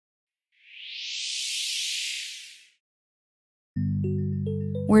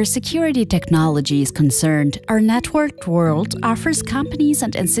Where security technology is concerned, our networked world offers companies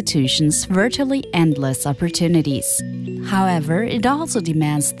and institutions virtually endless opportunities. However, it also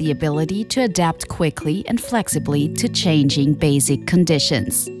demands the ability to adapt quickly and flexibly to changing basic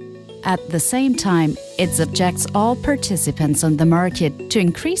conditions. At the same time, it subjects all participants on the market to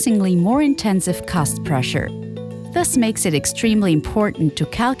increasingly more intensive cost pressure. This makes it extremely important to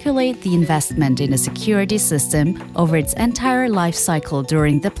calculate the investment in a security system over its entire life cycle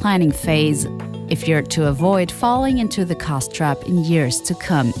during the planning phase, if you're to avoid falling into the cost trap in years to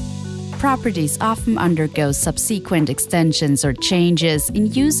come. Properties often undergo subsequent extensions or changes in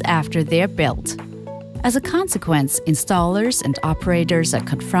use after they're built. As a consequence, installers and operators are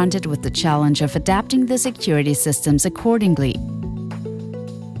confronted with the challenge of adapting the security systems accordingly.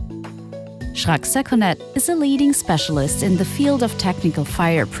 Schrack Seconet is a leading specialist in the field of technical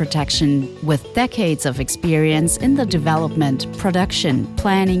fire protection with decades of experience in the development, production,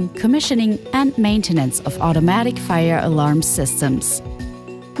 planning, commissioning and maintenance of automatic fire alarm systems.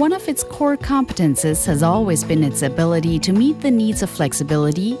 One of its core competences has always been its ability to meet the needs of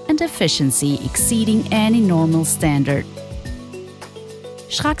flexibility and efficiency exceeding any normal standard.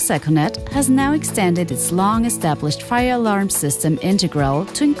 Schrack Seconet has now extended its long-established fire alarm system Integral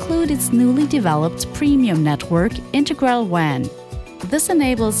to include its newly developed premium network Integral WAN. This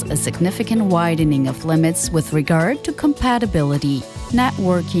enables a significant widening of limits with regard to compatibility,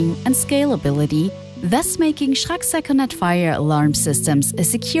 networking and scalability, thus making Schrack Seconet fire alarm systems a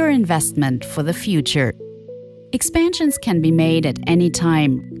secure investment for the future. Expansions can be made at any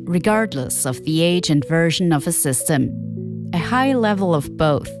time, regardless of the age and version of a system. A high level of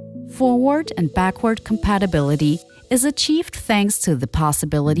both forward and backward compatibility is achieved thanks to the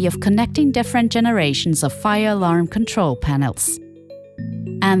possibility of connecting different generations of fire alarm control panels.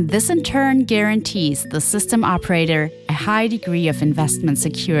 And this in turn guarantees the system operator a high degree of investment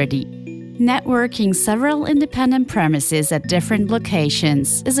security. Networking several independent premises at different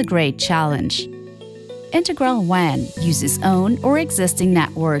locations is a great challenge. Integral WAN uses own or existing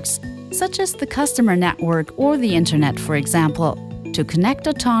networks, such as the customer network or the Internet, for example, to connect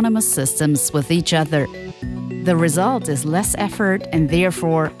autonomous systems with each other. The result is less effort and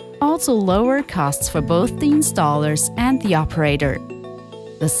therefore also lower costs for both the installers and the operator.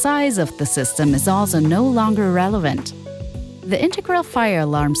 The size of the system is also no longer relevant. The Integral Fire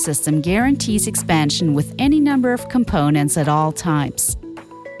Alarm System guarantees expansion with any number of components at all times.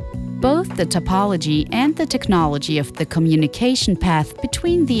 Both the topology and the technology of the communication path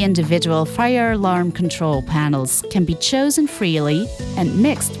between the individual fire alarm control panels can be chosen freely and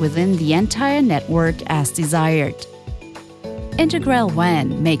mixed within the entire network as desired. Integral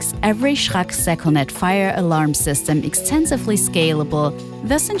WAN makes every Schrack Seconet fire alarm system extensively scalable,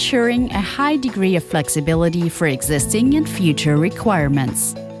 thus ensuring a high degree of flexibility for existing and future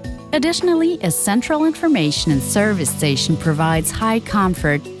requirements. Additionally, a central information and service station provides high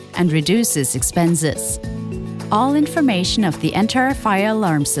comfort and reduces expenses. All information of the entire fire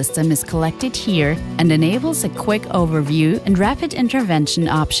alarm system is collected here and enables a quick overview and rapid intervention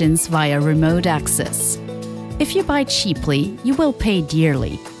options via remote access. If you buy cheaply, you will pay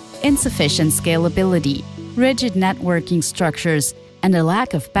dearly. Insufficient scalability, rigid networking structures, and a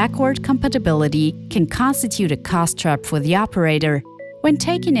lack of backward compatibility can constitute a cost trap for the operator when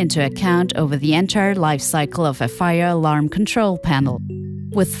taken into account over the entire life cycle of a fire alarm control panel.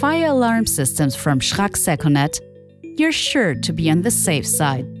 With fire alarm systems from Schrack Seconet, you're sure to be on the safe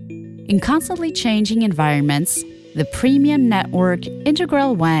side. In constantly changing environments, the premium network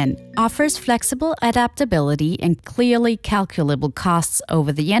Integral WAN offers flexible adaptability and clearly calculable costs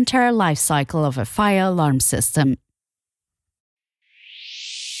over the entire life cycle of a fire alarm system.